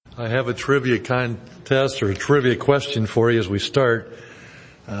I have a trivia contest or a trivia question for you as we start.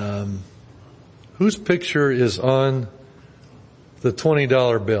 Whose picture is on the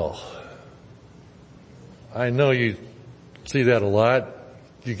 $20 bill? I know you see that a lot.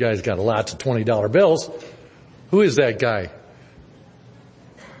 You guys got lots of $20 bills. Who is that guy?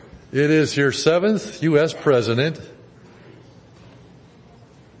 It is your 7th U.S. President,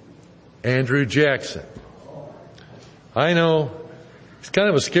 Andrew Jackson. I know he's kind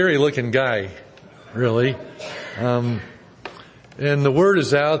of a scary looking guy, really. And the word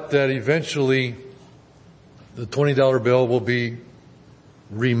is out that eventually the $20 bill will be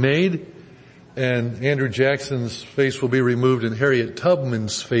remade and Andrew Jackson's face will be removed and Harriet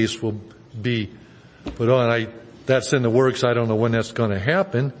Tubman's face will be put on. That's in the works. I don't know when that's going to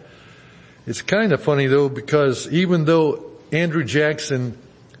happen. It's kind of funny though, because even though Andrew Jackson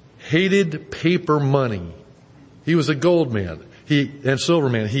hated paper money, he was a gold man and silver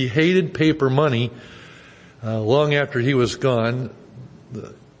man. He hated paper money. Long after he was gone,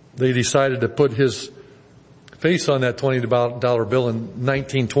 they decided to put his face on that $20 bill in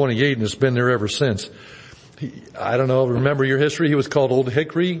 1928, and it's been there ever since. I don't know, remember your history? He was called Old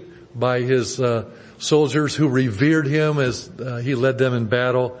Hickory by his soldiers who revered him as he led them in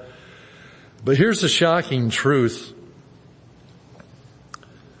battle. But here's the shocking truth.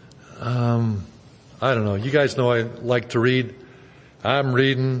 I don't know. You guys know I like to read. I'm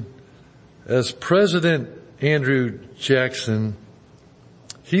reading. As President Andrew Jackson,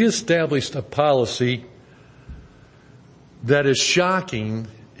 he established a policy that is shocking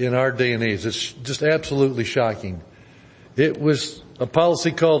in our day and age. It's just absolutely shocking. It was a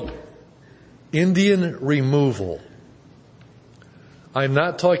policy called Indian removal. I'm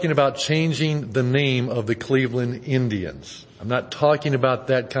not talking about changing the name of the Cleveland Indians. I'm not talking about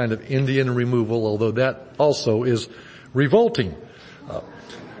that kind of Indian removal, although that also is revolting.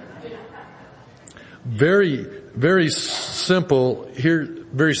 Very simply,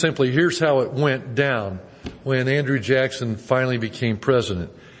 here's how it went down when Andrew Jackson finally became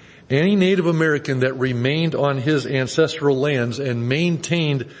president. Any Native American that remained on his ancestral lands and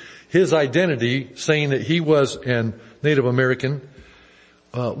maintained his identity, saying that he was a Native American,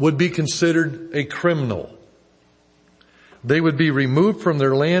 would be considered a criminal. They would be removed from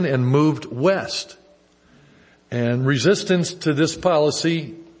their land and moved west. And resistance to this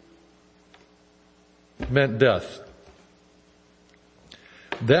policy meant death.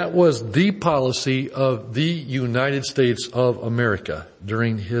 That was the policy of the United States of America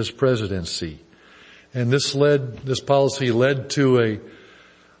during his presidency. And this policy led to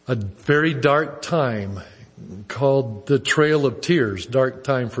a very dark time called the Trail of Tears, dark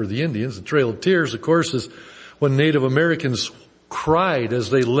time for the Indians. The Trail of Tears, of course, is when Native Americans cried as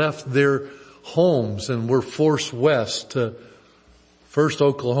they left their homes and were forced west to first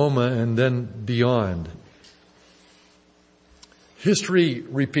Oklahoma and then beyond. History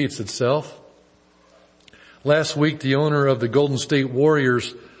repeats itself. Last week, the owner of the Golden State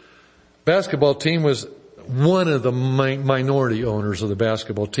Warriors basketball team was one of the minority owners of the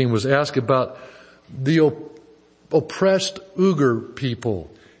basketball team was asked about the oppressed Uyghur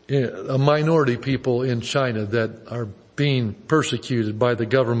people, a minority people in China that are being persecuted by the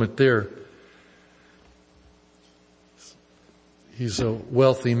government there. He's a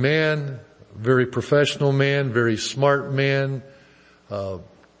wealthy man, very professional man, very smart man,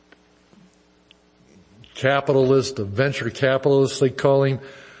 capitalist, a venture capitalist they call him.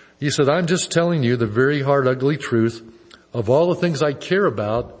 He said, I'm just telling you the very hard, ugly truth. Of all the things I care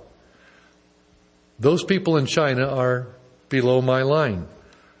about, those people in China are below my line.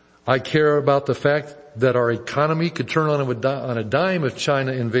 I care about the fact that our economy could turn on a dime if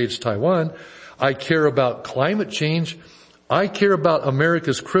China invades Taiwan. I care about climate change. I care about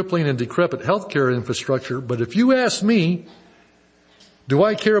America's crippling and decrepit healthcare infrastructure. But if you ask me, do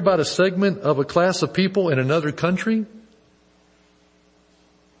I care about a segment of a class of people in another country?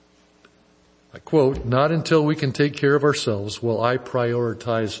 I quote, not until we can take care of ourselves will I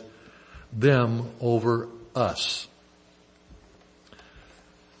prioritize them over us.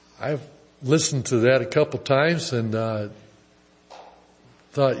 I've listened to that a couple times and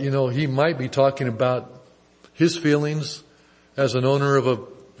thought, he might be talking about his feelings as an owner of a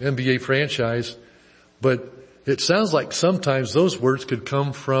NBA franchise, but it sounds like sometimes those words could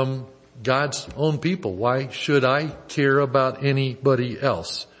come from God's own people. Why should I care about anybody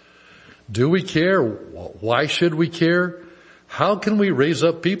else? Do we care? Why should we care? How can we raise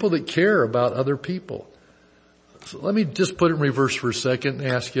up people that care about other people? So let me just put it in reverse for a second and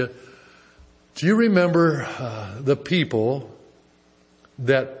ask you, do you remember the people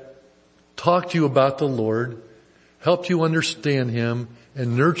that talked to you about the Lord, helped you understand Him,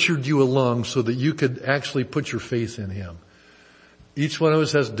 and nurtured you along so that you could actually put your faith in Him. Each one of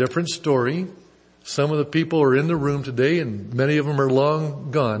us has a different story. Some of the people are in the room today, and many of them are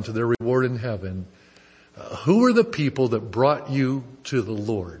long gone to their reward in heaven. Who are the people that brought you to the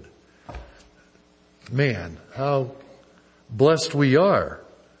Lord? Man, how blessed we are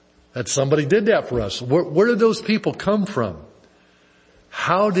that somebody did that for us. Where did those people come from?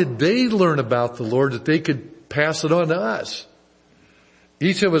 How did they learn about the Lord that they could pass it on to us?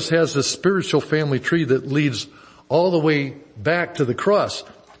 Each of us has a spiritual family tree that leads all the way back to the cross.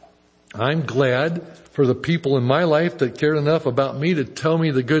 I'm glad for the people in my life that cared enough about me to tell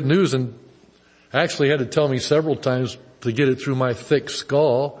me the good news, and actually had to tell me several times to get it through my thick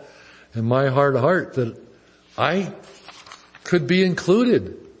skull and my hard heart that I could be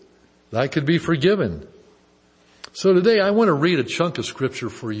included, that I could be forgiven. So today I want to read a chunk of scripture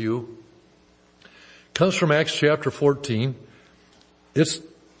for you. It comes from Acts chapter 14. It's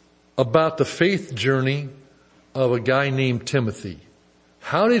about the faith journey of a guy named Timothy.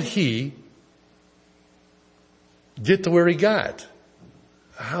 How did he get to where he got?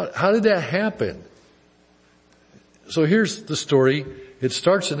 How did that happen? So here's the story. It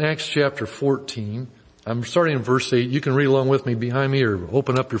starts in Acts chapter 14. I'm starting in verse 8. You can read along with me behind me or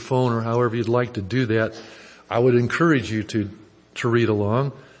open up your phone or however you'd like to do that. I would encourage you to read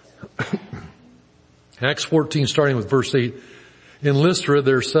along. Acts 14 starting with verse 8. In Lystra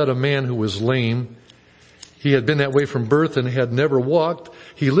there sat a man who was lame. He had been that way from birth and had never walked.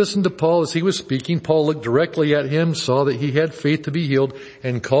 He listened to Paul as he was speaking. Paul looked directly at him, saw that he had faith to be healed,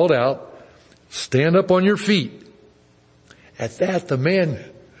 and called out, "Stand up on your feet." At that, the man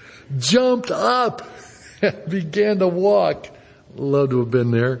jumped up and began to walk. Love to have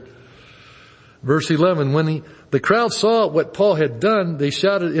been there. Verse 11, when the crowd saw what Paul had done, they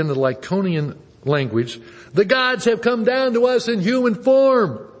shouted in the Lycaonian language, "The gods have come down to us in human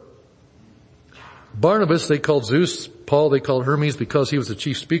form." Barnabas they called Zeus, Paul they called Hermes because he was the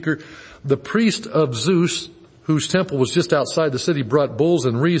chief speaker. The priest of Zeus, whose temple was just outside the city, brought bulls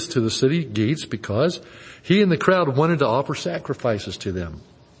and wreaths to the city gates because he and the crowd wanted to offer sacrifices to them.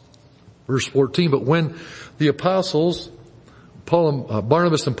 Verse 14, but when the apostles,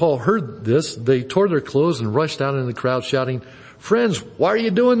 Barnabas and Paul heard this, they tore their clothes and rushed out into the crowd shouting, "Friends, why are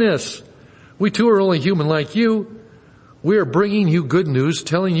you doing this? We too are only human like you. We are bringing you good news,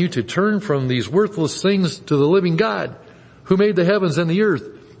 telling you to turn from these worthless things to the living God, who made the heavens and the earth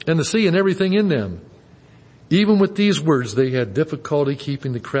and the sea and everything in them." Even with these words, they had difficulty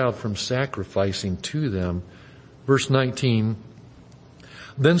keeping the crowd from sacrificing to them. Verse 19,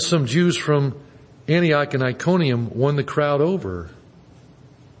 then some Jews from Antioch and Iconium won the crowd over.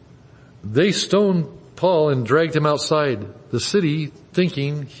 They stoned Paul and dragged him outside the city,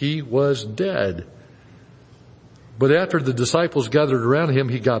 thinking he was dead. But after the disciples gathered around him,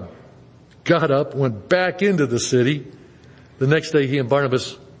 he got up, went back into the city. The next day he and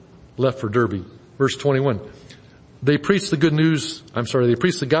Barnabas left for Derbe. Verse 21. They preached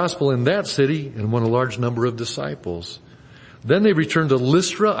the gospel in that city and won a large number of disciples. Then they returned to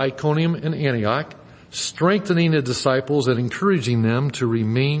Lystra, Iconium, and Antioch, strengthening the disciples and encouraging them to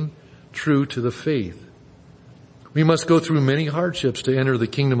remain true to the faith. We must go through many hardships to enter the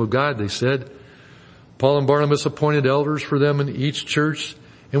kingdom of God, they said. Paul and Barnabas appointed elders for them in each church,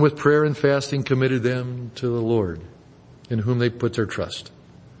 and with prayer and fasting committed them to the Lord, in whom they put their trust.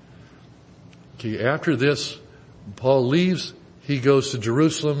 Okay, after this, Paul leaves. He goes to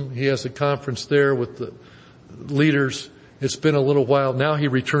Jerusalem. He has a conference there with the leaders. It's been a little while. Now he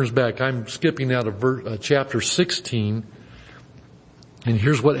returns back. I'm skipping out of chapter 16. And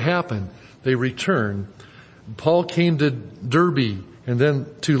here's what happened. They returned. Paul came to Derbe and then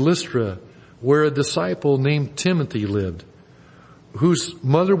to Lystra, where a disciple named Timothy lived, whose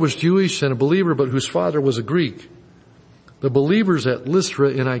mother was Jewish and a believer, but whose father was a Greek. The believers at Lystra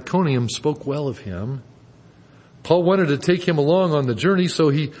and Iconium spoke well of him. Paul wanted to take him along on the journey, so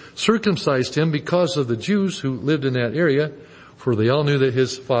he circumcised him because of the Jews who lived in that area, for they all knew that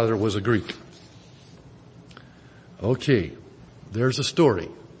his father was a Greek. Okay, there's a story.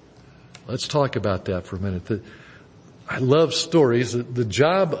 Let's talk about that for a minute. I love stories. The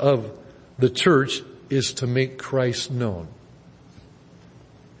job of the church is to make Christ known.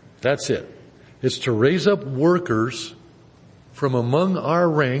 That's it. It's to raise up workers from among our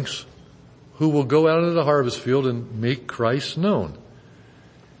ranks who will go out into the harvest field and make Christ known.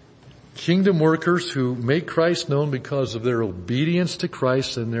 Kingdom workers who make Christ known because of their obedience to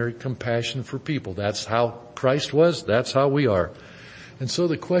Christ and their compassion for people. That's how Christ was. That's how we are. And so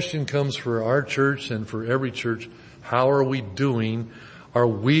the question comes for our church and for every church, how are we doing? Are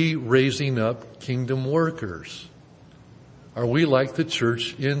we raising up kingdom workers? Are we like the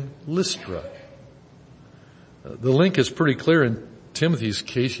church in Lystra? The link is pretty clear in Timothy's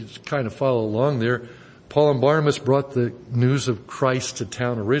case. You just kind of follow along there. Paul and Barnabas brought the news of Christ to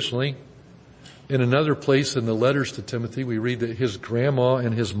town originally. In another place in the letters to Timothy, we read that his grandma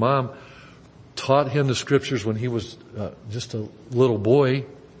and his mom taught him the scriptures when he was just a little boy.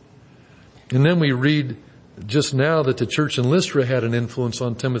 And then we read just now that the church in Lystra had an influence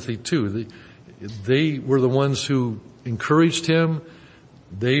on Timothy too. They were the ones who encouraged him.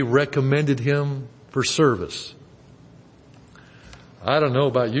 They recommended him for service. I don't know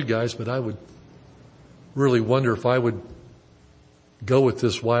about you guys, but I would really wonder if I would go with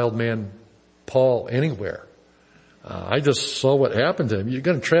this wild man Paul anywhere. I just saw what happened to him. You're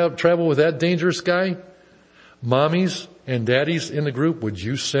going to travel with that dangerous guy? Mommies and daddies in the group, would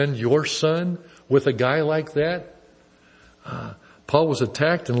you send your son with a guy like that? Paul was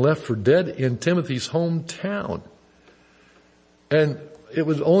attacked and left for dead in Timothy's hometown. And it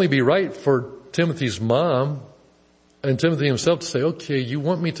would only be right for Timothy's mom and Timothy himself to say, okay, you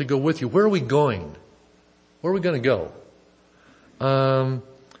want me to go with you. Where are we going? Where are we going to go?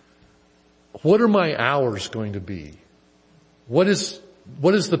 What are my hours going to be? What is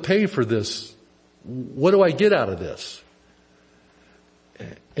the pay for this? What do I get out of this?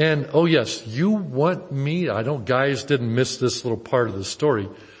 And, oh yes, you want me, guys didn't miss this little part of the story.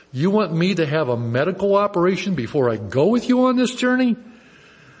 You want me to have a medical operation before I go with you on this journey?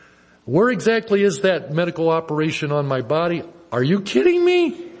 Where exactly is that medical operation on my body? Are you kidding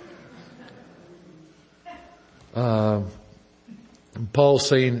me? Paul's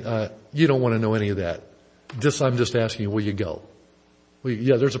saying, you don't want to know any of that. I'm just asking you, will you go?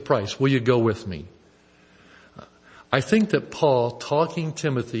 Yeah, there's a price. Will you go with me? I think that Paul talking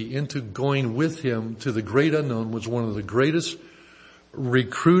Timothy into going with him to the great unknown was one of the greatest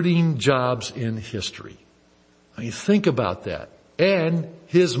recruiting jobs in history. I mean, think about that. And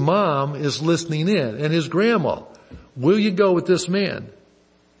his mom is listening in, and his grandma. Will you go with this man?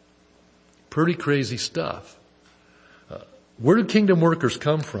 Pretty crazy stuff. Where do kingdom workers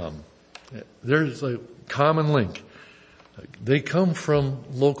come from? There's a common link. They come from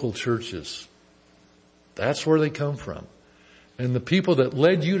local churches. That's where they come from. And the people that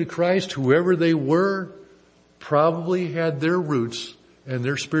led you to Christ, whoever they were, probably had their roots and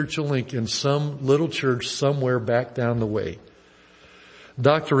their spiritual link in some little church somewhere back down the way.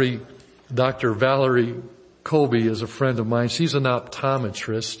 Dr. Valerie Colby is a friend of mine. She's an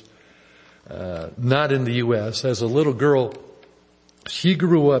optometrist, not in the U.S. As a little girl, she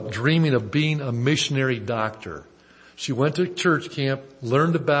grew up dreaming of being a missionary doctor. She went to church camp,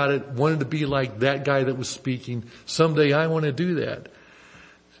 learned about it, wanted to be like that guy that was speaking. Someday I want to do that.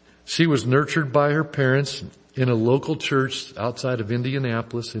 She was nurtured by her parents in a local church outside of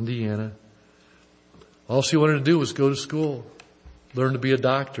Indianapolis, Indiana. All she wanted to do was go to school, learn to be a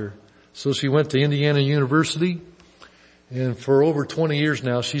doctor. So she went to Indiana University, and for over 20 years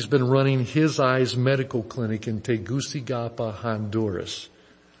now, she's been running His Eyes Medical Clinic in Tegucigalpa, Honduras.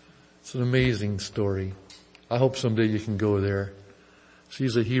 It's an amazing story. I hope someday you can go there.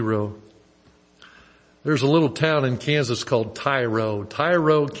 She's a hero. There's a little town in Kansas called Tyro,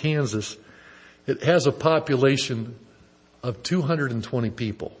 Kansas. It has a population of 220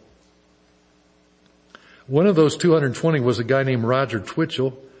 people. One of those 220 was a guy named Roger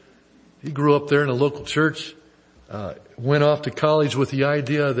Twitchell. He grew up there in a local church, went off to college with the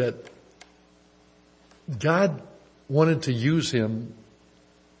idea that God wanted to use him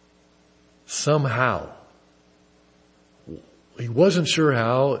somehow. He wasn't sure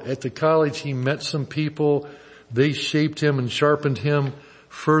how. At the college, he met some people. They shaped him and sharpened him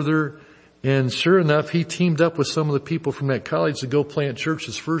further. And sure enough, he teamed up with some of the people from that college to go plant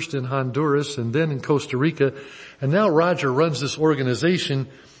churches, first in Honduras and then in Costa Rica. And now Roger runs this organization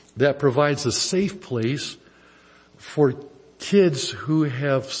that provides a safe place for kids who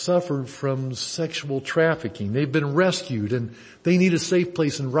have suffered from sexual trafficking. They've been rescued and they need a safe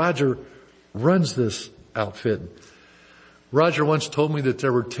place, and Roger runs this outfit. Roger once told me that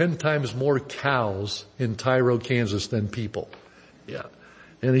there were 10 times more cows in Tyro, Kansas than people. Yeah.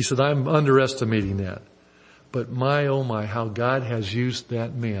 And he said, I'm underestimating that. But my, oh my, how God has used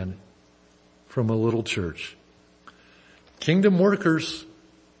that man from a little church. Kingdom workers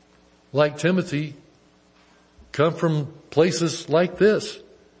like Timothy come from places like this.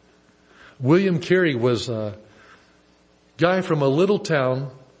 William Carey was a guy from a little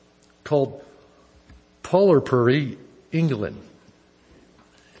town called Pollerbury, England.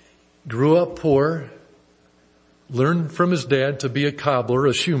 Grew up poor, learned from his dad to be a cobbler,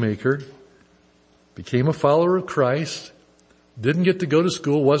 a shoemaker, became a follower of Christ, didn't get to go to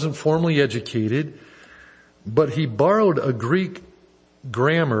school, wasn't formally educated, but he borrowed a Greek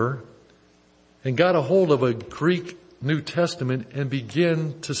grammar and got a hold of a Greek New Testament and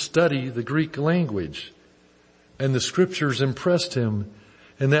began to study the Greek language. And the scriptures impressed him.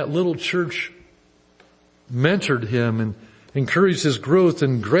 And that little church mentored him and encouraged his growth.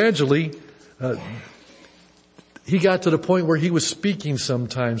 And gradually, he got to the point where he was speaking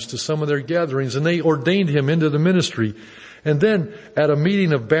sometimes to some of their gatherings, and they ordained him into the ministry. And then at a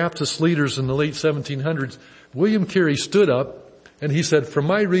meeting of Baptist leaders in the late 1700s, William Carey stood up and he said, "From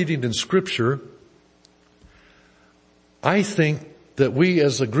my reading in Scripture, I think that we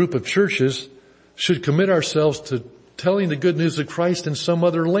as a group of churches should commit ourselves to telling the good news of Christ in some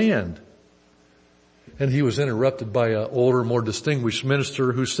other land." And he was interrupted by an older, more distinguished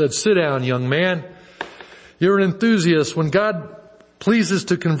minister who said, "Sit down, young man. You're an enthusiast. When God pleases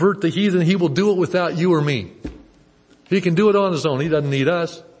to convert the heathen, He will do it without you or me. He can do it on His own. He doesn't need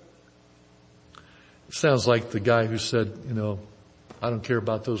us." It sounds like the guy who said, I don't care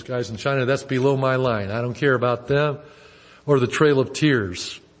about those guys in China. That's below my line. I don't care about them. Or the Trail of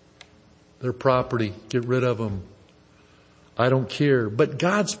Tears. Their property. Get rid of them. I don't care. But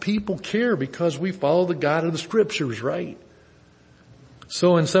God's people care because we follow the God of the Scriptures, right?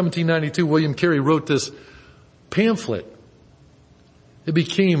 So in 1792, William Carey wrote this pamphlet. It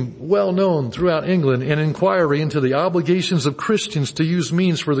became well known throughout England, an inquiry into the obligations of Christians to use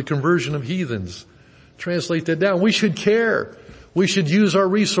means for the conversion of heathens. Translate that down. We should care. We should use our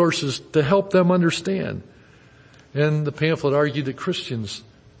resources to help them understand. And the pamphlet argued that Christians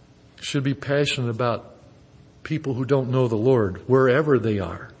should be passionate about people who don't know the Lord, wherever they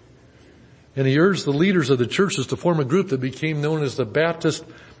are. And he urged the leaders of the churches to form a group that became known as the Baptist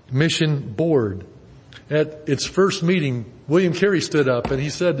Mission Board. At its first meeting, William Carey stood up and he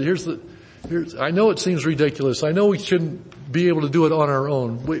said, I know it seems ridiculous. I know we shouldn't be able to do it on our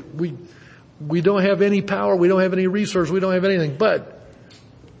own. We don't have any power. We don't have any resource. We don't have anything. But,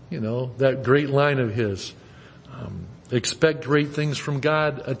 that great line of his, expect great things from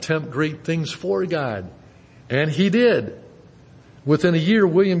God, attempt great things for God. And he did. Within a year,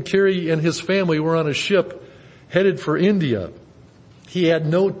 William Carey and his family were on a ship headed for India. He had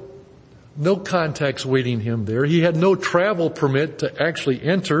no contacts waiting him there. He had no travel permit to actually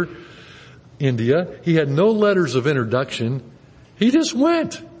enter India. He had no letters of introduction. He just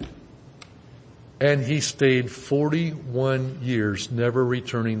went. And he stayed 41 years, never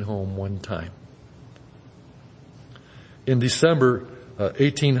returning home one time. In December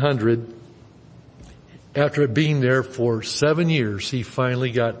 1800, after being there for 7 years, he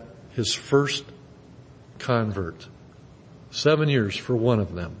finally got his first convert. 7 years for one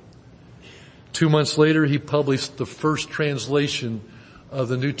of them. 2 months later, he published the first translation of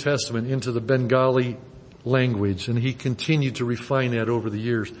the New Testament into the Bengali language, and he continued to refine that over the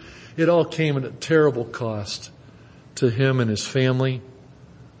years. It all came at a terrible cost to him and his family.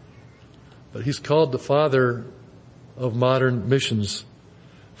 But he's called the father of modern missions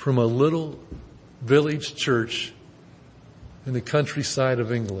from a little village church in the countryside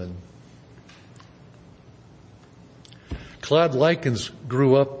of England. Claude Likens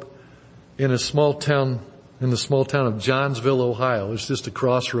grew up in the small town of Johnsville, Ohio. It's just a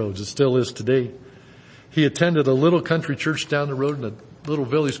crossroads. It still is today. He attended a little country church down the road in a little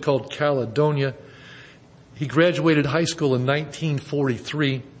village called Caledonia. He graduated high school in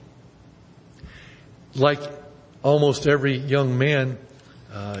 1943. Like almost every young man,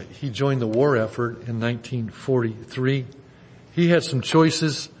 he joined the war effort in 1943. He had some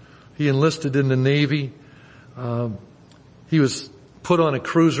choices. He enlisted in the Navy. He was put on a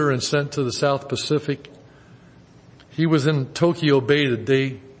cruiser and sent to the South Pacific. He was in Tokyo Bay the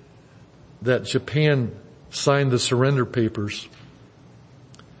day that Japan signed the surrender papers.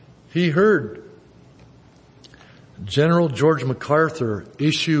 He heard General George MacArthur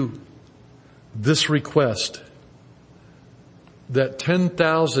issue this request that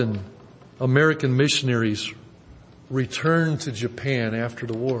 10,000 American missionaries return to Japan after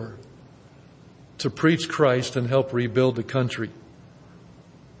the war to preach Christ and help rebuild the country.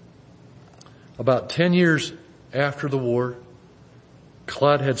 About 10 years after the war,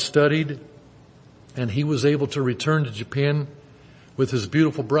 Claude had studied and he was able to return to Japan with his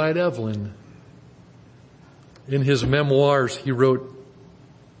beautiful bride Evelyn. In his memoirs, he wrote,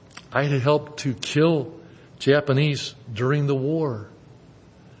 "I had helped to kill Japanese during the war,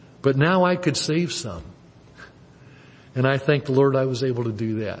 but now I could save some. And I thank the Lord I was able to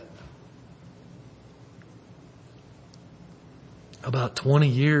do that." About 20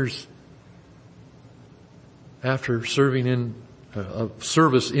 years after serving in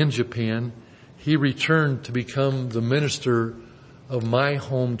service in Japan, he returned to become the minister of my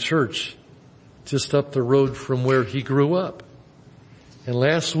home church just up the road from where he grew up. And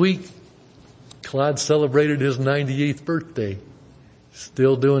last week, Claude celebrated his 98th birthday.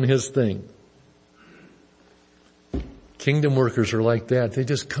 Still doing his thing. Kingdom workers are like that. They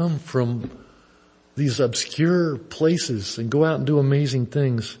just come from these obscure places and go out and do amazing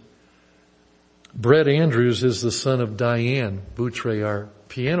things. Brett Andrews is the son of Diane Boutre, our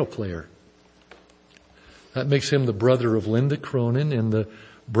piano player. That makes him the brother of Linda Cronin and the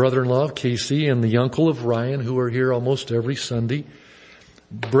brother-in-law of Casey and the uncle of Ryan, who are here almost every Sunday.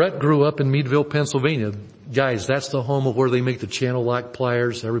 Brett grew up in Meadville, Pennsylvania. Guys, that's the home of where they make the channel lock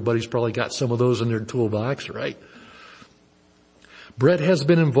pliers. Everybody's probably got some of those in their toolbox, right? Brett has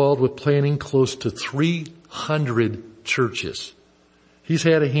been involved with planning close to 300 churches. He's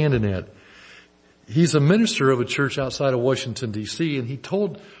had a hand in that. He's a minister of a church outside of Washington, D.C., and he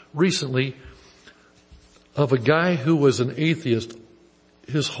told recently of a guy who was an atheist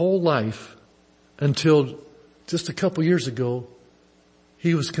his whole life until just a couple years ago.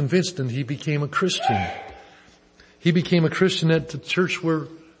 He was convinced and he became a Christian. He became a Christian at the church where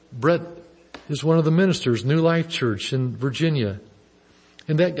Brett is one of the ministers, New Life Church in Virginia.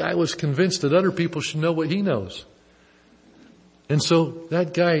 And that guy was convinced that other people should know what he knows. And so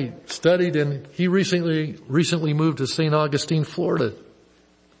that guy studied, and he recently moved to St. Augustine, Florida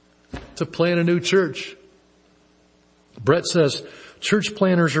to plant a new church. Brett says, church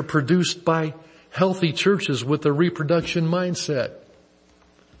planners are produced by healthy churches with a reproduction mindset.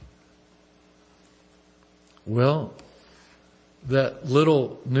 Well, that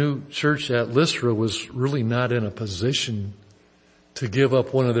little new church at Lystra was really not in a position to give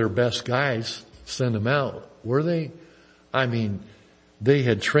up one of their best guys, send him out, were they? I mean, they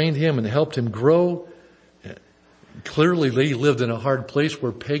had trained him and helped him grow. Clearly, they lived in a hard place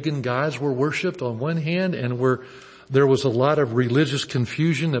where pagan gods were worshipped on one hand and where there was a lot of religious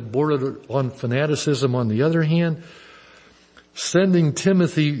confusion that bordered on fanaticism on the other hand. Sending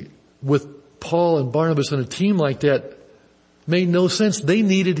Timothy with Paul and Barnabas in a team like that made no sense. They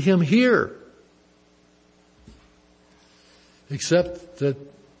needed him here. Except that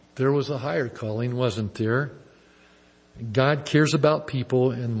there was a higher calling, wasn't there? God cares about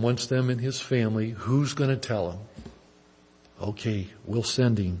people and wants them in His family. Who's going to tell him? Okay, we'll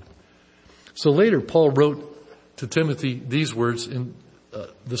send him. So later, Paul wrote to Timothy these words in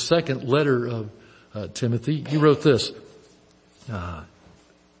the second letter of Timothy. He wrote this.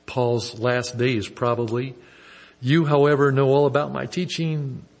 Paul's last days probably. You, however, know all about my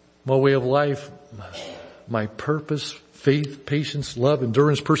teaching, my way of life, my purpose, faith, patience, love,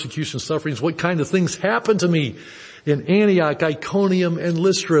 endurance, persecution, sufferings. What kind of things happened to me in Antioch, Iconium, and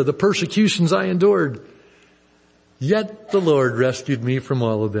Lystra, the persecutions I endured. Yet the Lord rescued me from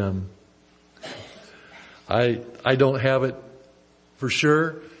all of them. I don't have it for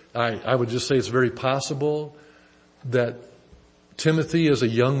sure. I would just say it's very possible that Timothy, as a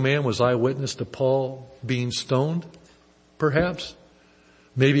young man, was eyewitness to Paul being stoned, perhaps.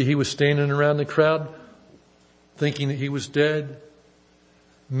 Maybe he was standing around the crowd thinking that he was dead.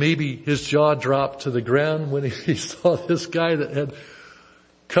 Maybe his jaw dropped to the ground when he saw this guy that had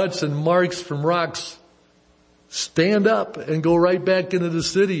cuts and marks from rocks stand up and go right back into the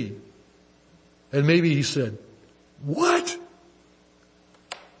city. And maybe he said, "What?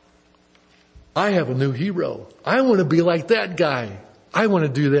 I have a new hero. I want to be like that guy. I want to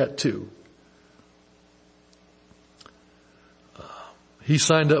do that too." He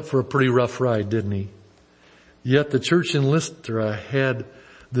signed up for a pretty rough ride, didn't he? Yet the church in Lystra had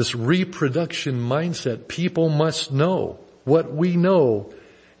this reproduction mindset. People must know what we know.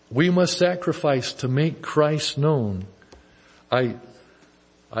 We must sacrifice to make Christ known. I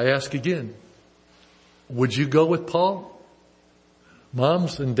ask again, would you go with Paul?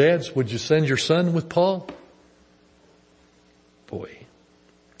 Moms and dads, would you send your son with Paul? Boy.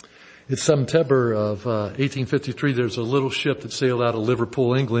 It's September of 1853. There's a little ship that sailed out of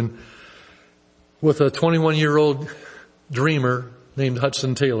Liverpool, England, with a 21-year-old dreamer named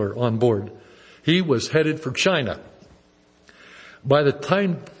Hudson Taylor on board. He was headed for China. By the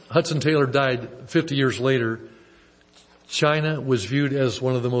time Hudson Taylor died 50 years later, China was viewed as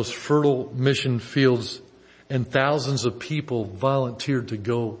one of the most fertile mission fields, and thousands of people volunteered to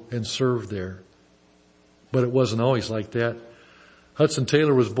go and serve there. But it wasn't always like that. Hudson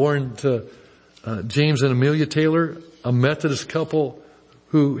Taylor was born to James and Amelia Taylor, a Methodist couple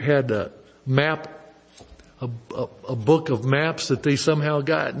who had a book of maps that they somehow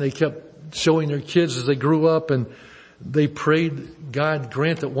got, and they kept showing their kids as they grew up, and they prayed, God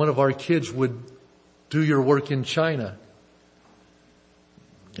grant that one of our kids would do your work in China.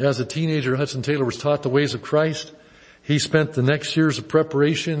 As a teenager, Hudson Taylor was taught the ways of Christ. He spent the next years of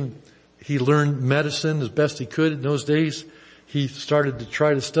preparation He learned medicine as best he could in those days. He started to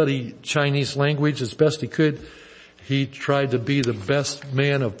try to study Chinese language as best he could. He tried to be the best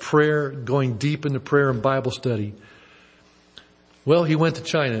man of prayer, going deep into prayer and Bible study. Well, he went to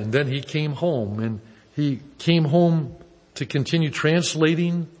China, and then he came home, and he came home to continue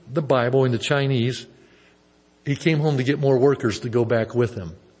translating the Bible into Chinese. He came home to get more workers to go back with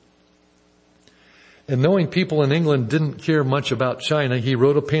him. And knowing people in England didn't care much about China, he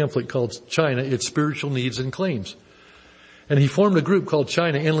wrote a pamphlet called China, Its Spiritual Needs and Claims. And he formed a group called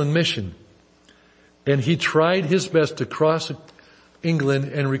China Inland Mission. And he tried his best to cross England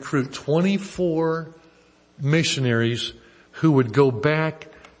and recruit 24 missionaries who would go back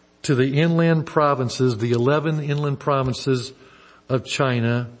to the inland provinces, the 11 inland provinces of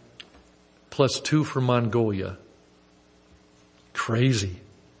China, plus 2 for Mongolia. Crazy.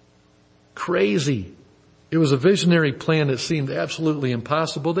 Crazy. It was a visionary plan that seemed absolutely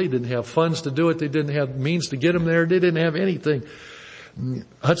impossible. They didn't have funds to do it. They didn't have means to get them there. They didn't have anything.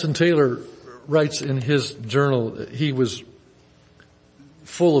 Hudson Taylor writes in his journal, he was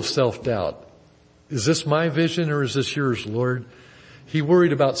full of self-doubt. Is this my vision or is this yours, Lord? He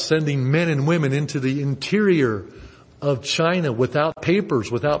worried about sending men and women into the interior of China without papers,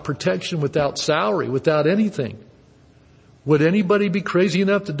 without protection, without salary, without anything. Would anybody be crazy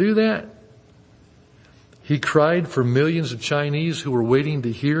enough to do that? He cried for millions of Chinese who were waiting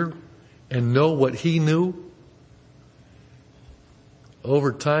to hear and know what he knew.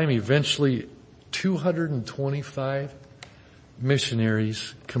 Over time, eventually 225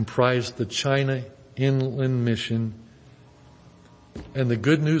 missionaries comprised the China Inland Mission, and the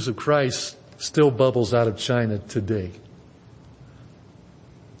good news of Christ still bubbles out of China today.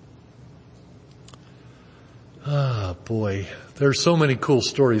 Ah, boy, there's so many cool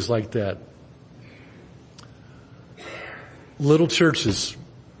stories like that. Little churches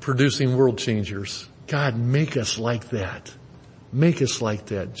producing world changers. God, make us like that. Make us like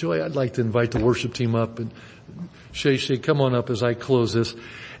that. Joy, I'd like to invite the worship team up, and Shay, come on up as I close this.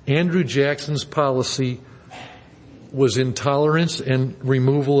 Andrew Jackson's policy was intolerance and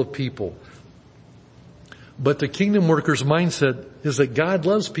removal of people. But the kingdom worker's mindset is that God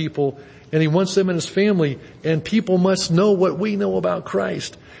loves people and he wants them in his family, and people must know what we know about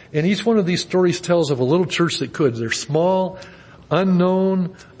Christ. And each one of these stories tells of a little church that could. They're small,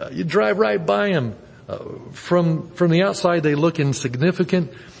 unknown. You drive right by them. From the outside, they look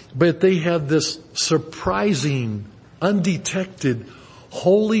insignificant, but they have this surprising, undetected,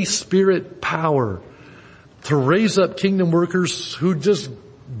 Holy Spirit power to raise up kingdom workers who just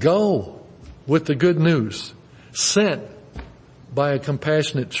go with the good news, sent by a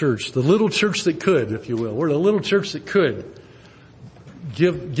compassionate church. The little church that could, if you will. We're the little church that could.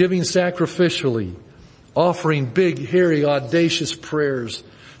 Giving sacrificially, offering big, hairy, audacious prayers,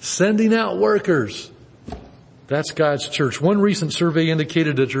 sending out workers. That's God's church. One recent survey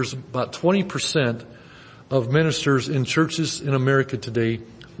indicated that there's about 20% of ministers in churches in America today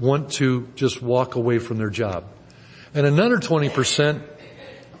want to just walk away from their job. And another 20%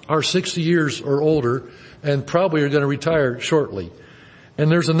 are 60 years or older and probably are going to retire shortly.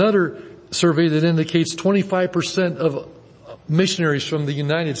 And there's another survey that indicates 25% of missionaries from the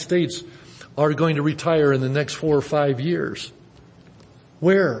United States are going to retire in the next 4 or 5 years.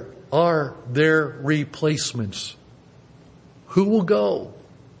 Where are their replacements? Who will go?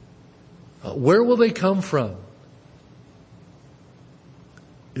 Where will they come from?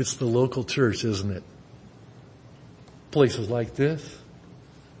 It's the local church, isn't it? Places like this,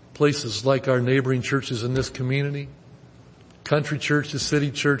 places like our neighboring churches in this community, country churches, city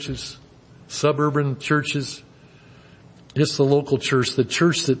churches, suburban churches. It's the local church, the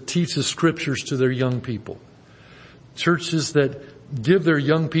church that teaches scriptures to their young people. Churches that give their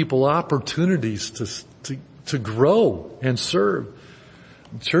young people opportunities to grow and serve.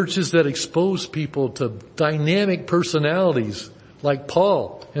 Churches that expose people to dynamic personalities like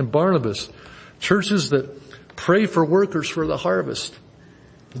Paul and Barnabas. Churches that pray for workers for the harvest.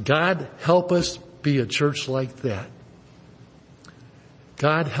 God, help us be a church like that.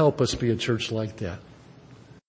 God, help us be a church like that.